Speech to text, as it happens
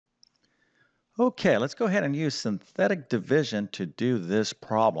Okay, let's go ahead and use synthetic division to do this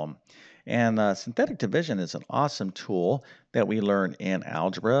problem. And synthetic division is an awesome tool that we learn in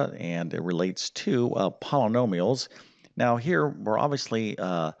algebra, and it relates to polynomials. Now, here we're obviously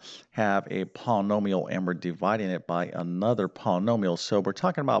have a polynomial and we're dividing it by another polynomial. So we're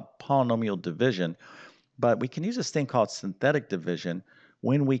talking about polynomial division, but we can use this thing called synthetic division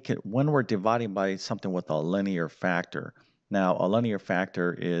when we're dividing by something with a linear factor. Now, a linear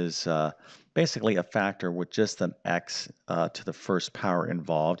factor is basically a factor with just an x to the first power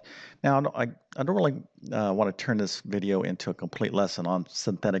involved. Now, I don't really want to turn this video into a complete lesson on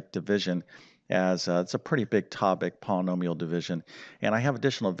synthetic division as it's a pretty big topic, polynomial division. And I have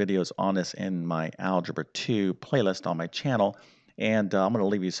additional videos on this in my Algebra 2 playlist on my channel. And I'm going to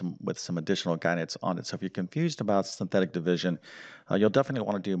leave you with some additional guidance on it. So if you're confused about synthetic division, you'll definitely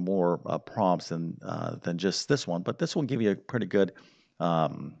want to do more prompts than just this one. But this will give you a pretty good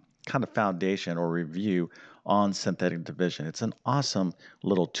kind of foundation or review on synthetic division. It's an awesome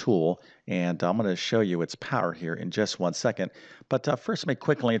little tool, and I'm going to show you its power here in just 1 second. But first, let me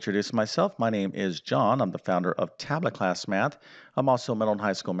quickly introduce myself. My name is John. I'm the founder of TabletClass Math. I'm also a middle and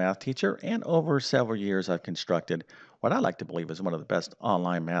high school math teacher, and over several years, I've constructed what I like to believe is one of the best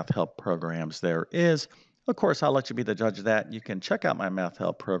online math help programs there is. Of course, I'll let you be the judge of that. You can check out my math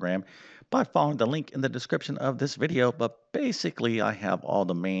help program by following the link in the description of this video. But basically, I have all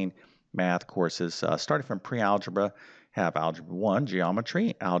the main math courses starting from pre-algebra, have Algebra 1,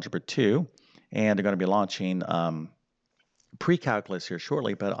 Geometry, Algebra 2, and they're going to be launching pre-calculus here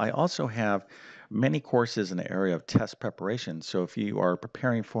shortly, but I also have many courses in the area of test preparation. So if you are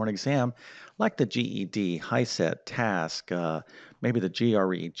preparing for an exam like the GED, HiSET, TASC, maybe the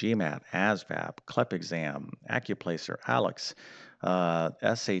GRE, GMAT, ASVAB, CLEP exam, AccuPlacer, ALEX,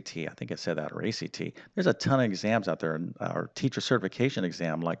 SAT, I think I said that, or ACT. There's a ton of exams out there, or teacher certification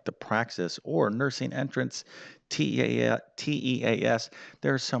exam like the Praxis or nursing entrance, TEAS.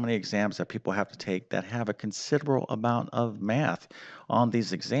 There are so many exams that people have to take that have a considerable amount of math on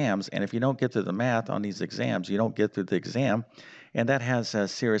these exams. And if you don't get through the math on these exams, you don't get through the exam. And that has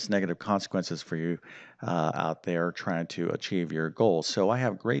serious negative consequences for you out there trying to achieve your goals. So I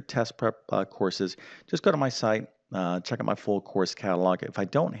have great test prep courses. Just go to my site. Check out my full course catalog. If I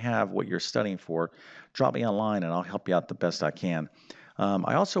don't have what you're studying for, drop me online and I'll help you out the best I can.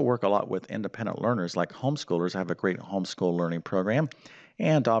 I also work a lot with independent learners like homeschoolers. I have a great homeschool learning program,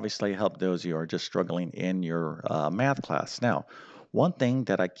 and obviously help those who are just struggling in your math class. Now, one thing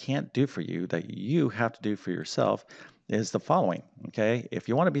that I can't do for you that you have to do for yourself is the following, okay? If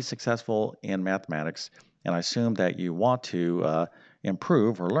you want to be successful in mathematics, and I assume that you want to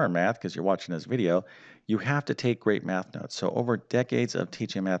improve or learn math because you're watching this video, you have to take great math notes. So over decades of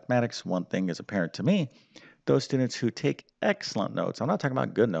teaching mathematics, one thing is apparent to me: those students who take excellent notes, I'm not talking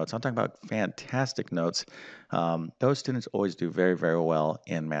about good notes, I'm talking about fantastic notes, those students always do very, very well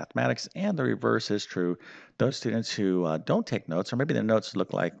in mathematics. And the reverse is true. Those students who don't take notes, or maybe their notes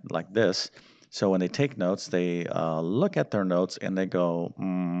look like this. So when they take notes, they look at their notes and they go,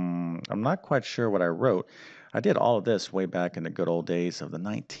 I'm not quite sure what I wrote. I did all of this way back in the good old days of the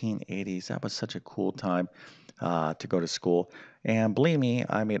 1980s. That was such a cool time to go to school. And believe me,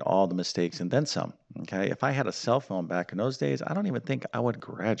 I made all the mistakes and then some. Okay. If I had a cell phone back in those days, I don't even think I would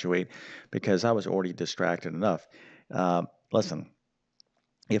graduate because I was already distracted enough. Listen,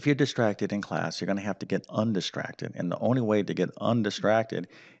 if you're distracted in class, you're going to have to get undistracted. And the only way to get undistracted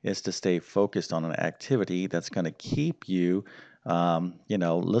is to stay focused on an activity that's going to keep you,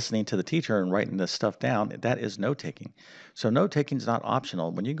 listening to the teacher and writing this stuff down. That is note taking. So note taking is not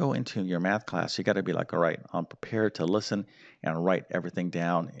optional. When you go into your math class, you got to be like, all right, I'm prepared to listen and write everything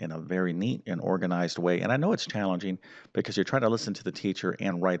down in a very neat and organized way. And I know it's challenging because you're trying to listen to the teacher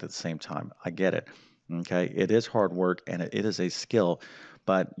and write at the same time. I get it. Okay. It is hard work and it is a skill,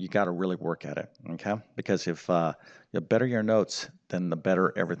 but you got to really work at it, okay? Because if the better your notes, then the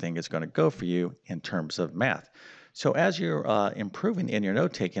better everything is going to go for you in terms of math. So as you're improving in your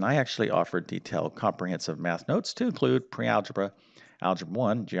note taking, I actually offer detailed comprehensive math notes to include pre-algebra, Algebra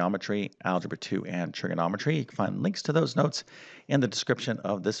 1, Geometry, Algebra 2, and Trigonometry. You can find links to those notes in the description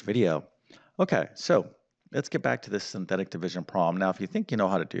of this video. Okay, so let's get back to this synthetic division problem. Now, if you think you know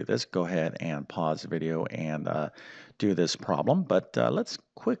how to do this, go ahead and pause the video and do this problem. But let's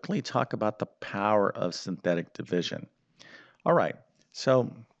quickly talk about the power of synthetic division. All right,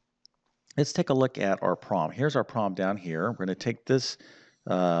 so let's take a look at our problem. Here's our problem down here. We're going to take this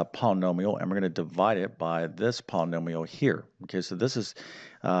polynomial and we're going to divide it by this polynomial here. Okay, so this is,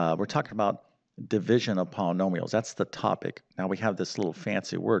 we're talking about division of polynomials. That's the topic. Now we have this little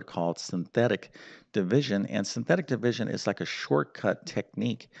fancy word called synthetic division, and synthetic division is like a shortcut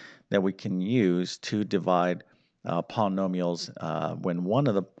technique that we can use to divide polynomials when one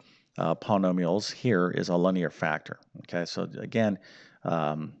of the polynomials here is a linear factor. Okay, so again,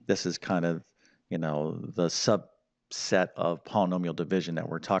 this is kind of, the subset of polynomial division that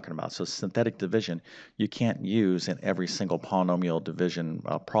we're talking about. So synthetic division, you can't use in every single polynomial division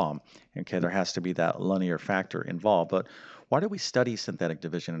problem. Okay, there has to be that linear factor involved. But why do we study synthetic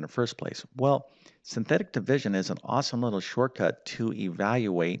division in the first place? Well, synthetic division is an awesome little shortcut to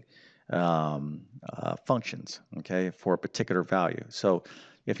evaluate functions, okay, for a particular value. So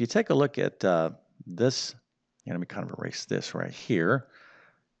if you take a look at this, let me kind of erase this right here.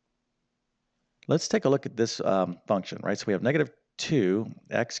 Let's take a look at this function, right? So we have negative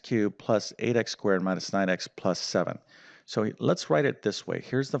 2x cubed plus 8x squared minus 9x plus 7. So let's write it this way.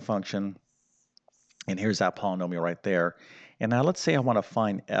 Here's the function, and here's that polynomial right there. And now let's say I want to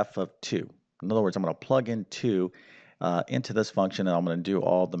find f of 2. In other words, I'm going to plug in 2 into this function, and I'm going to do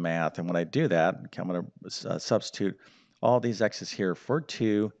all the math. And when I do that, okay, I'm going to substitute all these x's here for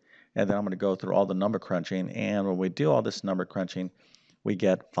 2, and then I'm going to go through all the number crunching. And when we do all this number crunching, we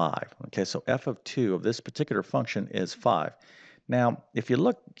get 5. Okay, so f of 2 of this particular function is 5. Now, if you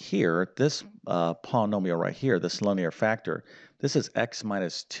look here, this polynomial right here, this linear factor, this is x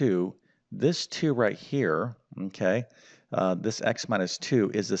minus 2. This 2 right here, okay, this x minus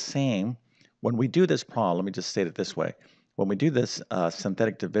 2 is the same. When we do this problem, let me just state it this way. When we do this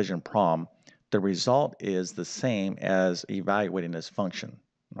synthetic division problem, the result is the same as evaluating this function.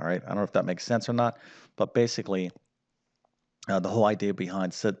 All right, I don't know if that makes sense or not, but basically, the whole idea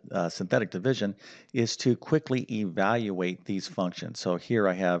behind synthetic division is to quickly evaluate these functions. So here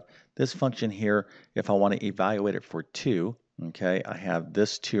I have this function here. If I want to evaluate it for 2, okay, I have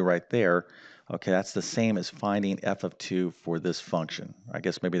this 2 right there. Okay, that's the same as finding f of 2 for this function. I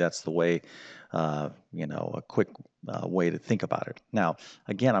guess maybe that's the way, a quick way to think about it. Now,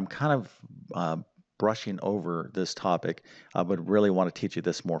 again, I'm kind of brushing over this topic. I would really want to teach you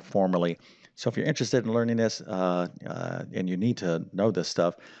this more formally. So if you're interested in learning this and you need to know this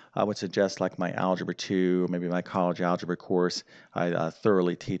stuff, I would suggest like my Algebra 2, maybe my college algebra course. I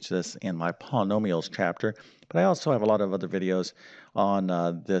thoroughly teach this in my polynomials chapter, but I also have a lot of other videos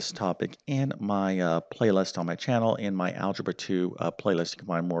on this topic in my playlist on my channel, in my Algebra 2 playlist. You can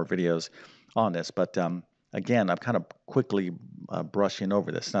find more videos on this, but again, I'm kind of quickly brushing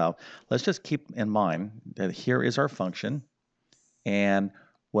over this. Now, let's just keep in mind that here is our function, and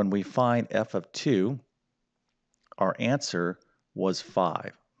when we find f of 2, our answer was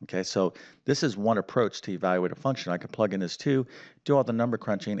 5. Okay, so this is one approach to evaluate a function. I can plug in this 2, do all the number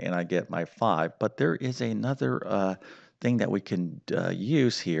crunching, and I get my 5. But there is another thing that we can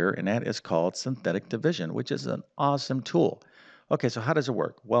use here, and that is called synthetic division, which is an awesome tool. Okay, so how does it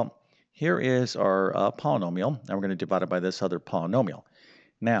work? Well, here is our polynomial, and we're going to divide it by this other polynomial.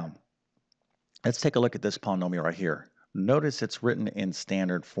 Now, let's take a look at this polynomial right here. Notice it's written in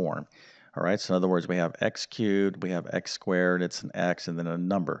standard form. All right, so in other words, we have x cubed, we have x squared, it's an x, and then a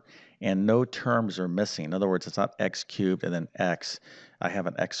number. And no terms are missing. In other words, it's not x cubed and then x. I have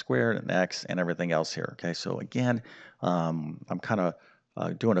an x squared, an x, and everything else here. Okay, so again, I'm kind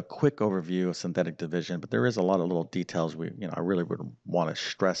of doing a quick overview of synthetic division, but there is a lot of little details I really would want to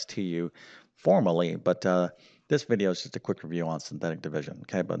stress to you formally, but this video is just a quick review on synthetic division,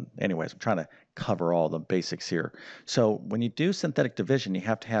 okay? But anyways, I'm trying to cover all the basics here. So when you do synthetic division, you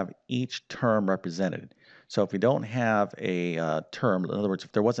have to have each term represented. So if you don't have a term, in other words,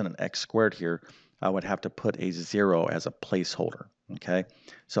 if there wasn't an x squared here, I would have to put a 0 as a placeholder, okay?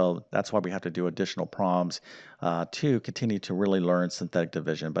 So that's why we have to do additional problems to continue to really learn synthetic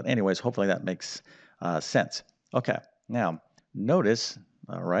division. But anyways, hopefully that makes sense. Okay, now notice,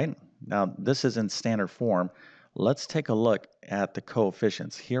 all right, now this is in standard form. Let's take a look at the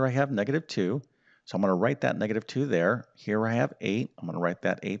coefficients. Here I have negative 2, so I'm going to write that negative 2 there. Here I have 8, I'm going to write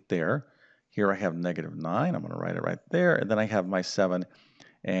that 8 there. Here I have negative 9, I'm going to write it right there. And then I have my 7,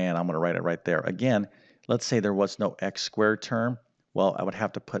 and I'm going to write it right there. Again, let's say there was no x squared term. Well, I would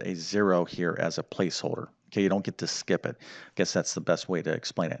have to put a 0 here as a placeholder. Okay, you don't get to skip it. I guess that's the best way to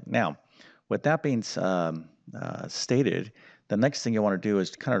explain it. Now, with that being stated, the next thing you want to do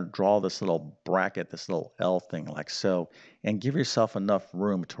is kind of draw this little bracket, this little L thing like so, and give yourself enough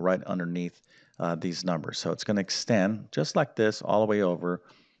room to write underneath these numbers. So it's going to extend just like this all the way over.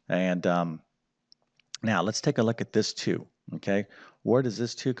 And now let's take a look at this 2, okay? Where does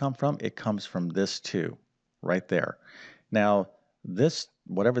this 2 come from? It comes from this 2 right there. Now, this,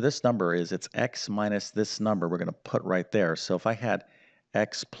 whatever this number is, it's x minus this number we're going to put right there. So if I had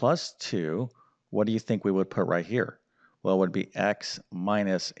x plus 2, what do you think we would put right here? Well, it would be x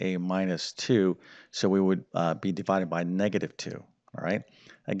minus a minus 2. So we would be dividing by negative 2. All right.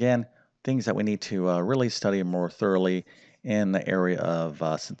 Again, things that we need to really study more thoroughly in the area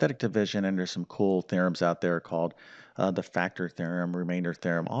of synthetic division. And there's some cool theorems out there called the factor theorem, remainder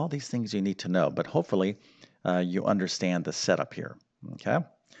theorem, all these things you need to know. But hopefully you understand the setup here. Okay.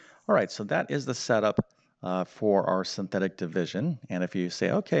 All right, so that is the setup for our synthetic division. And if you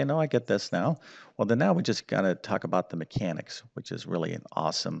say, okay, no, I get this now, well, then now we just got to talk about the mechanics, which is really an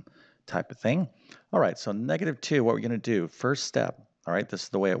awesome type of thing. All right, so negative 2, what we're going to do, first step, all right, this is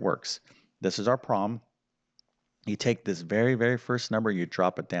the way it works. This is our problem. You take this very, very first number, you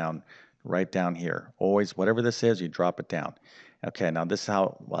drop it down right down here. Always, whatever this is, you drop it down. Okay, now this is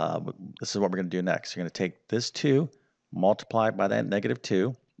this is what we're going to do next. You're going to take this 2, multiply it by that negative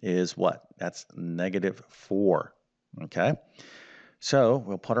 2 is what? That's negative 4. Okay, so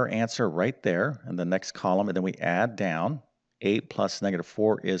we'll put our answer right there in the next column, and then we add down. 8 plus negative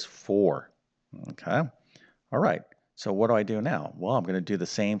 4 is 4. Okay. All right, so what do I do now? Well, I'm going to do the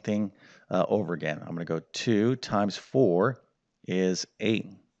same thing over again. I'm going to go 2 times 4 is 8.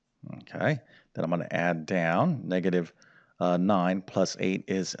 Okay, then I'm going to add down negative 9 plus 8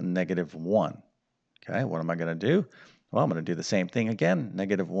 is negative 1. Okay, what am I going to do? Well, I'm going to do the same thing again.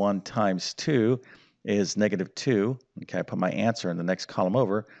 Negative 1 times 2 is negative 2. Okay, I put my answer in the next column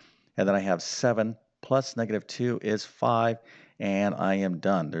over, and then I have 7 plus negative 2 is 5, and I am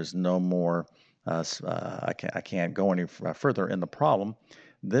done. There's no more I can't go any further in the problem.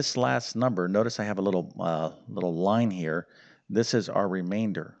 This last number, notice I have a little line here. This is our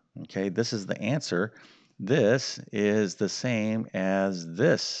remainder. Okay, this is the answer. This is the same as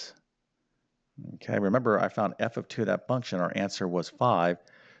this. Okay, remember I found f of 2, that function, our answer was 5.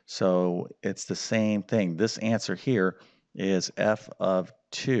 So it's the same thing. This answer here is f of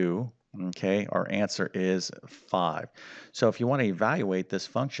 2. Okay, our answer is 5. So if you want to evaluate this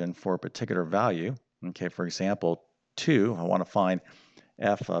function for a particular value, okay, for example, 2, I want to find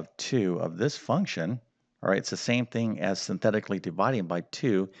f of 2 of this function. All right, it's the same thing as synthetically dividing by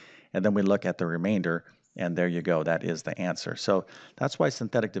 2, and then we look at the remainder, and there you go. That is the answer. So that's why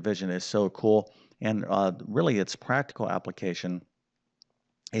synthetic division is so cool, and really its practical application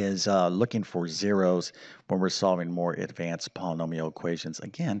is looking for zeros when we're solving more advanced polynomial equations.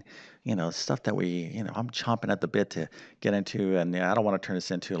 Again, stuff that I'm chomping at the bit to get into, and I don't want to turn this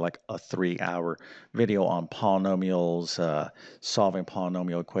into like a 3-hour video on polynomials, solving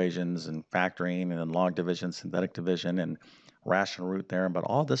polynomial equations and factoring and log division, synthetic division, and rational root theorem, but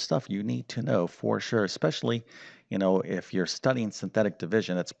all this stuff you need to know for sure, especially, if you're studying synthetic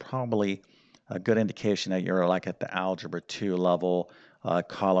division, it's probably a good indication that you're like at the Algebra 2 level,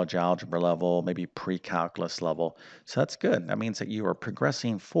 college algebra level, maybe pre-calculus level. So that's good. That means that you are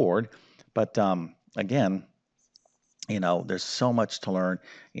progressing forward. But again, there's so much to learn,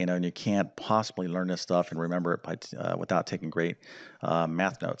 and you can't possibly learn this stuff and remember it without taking great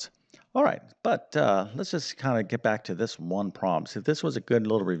math notes. All right, but let's just kind of get back to this one problem. So if this was a good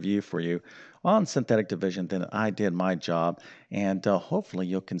little review for you on synthetic division, then I did my job, and hopefully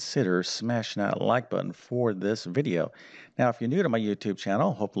you'll consider smashing that like button for this video. Now, if you're new to my YouTube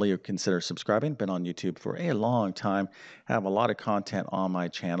channel, hopefully you'll consider subscribing. Been on YouTube for a long time, have a lot of content on my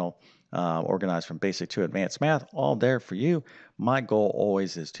channel. Organized from basic to advanced math, all there for you. My goal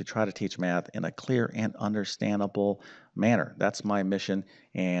always is to try to teach math in a clear and understandable manner. That's my mission.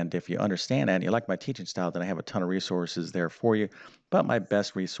 And if you understand that and you like my teaching style, then I have a ton of resources there for you. But my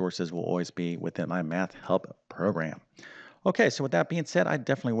best resources will always be within my Math Help program. Okay, so with that being said, I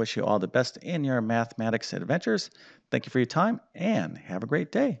definitely wish you all the best in your mathematics adventures. Thank you for your time and have a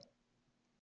great day.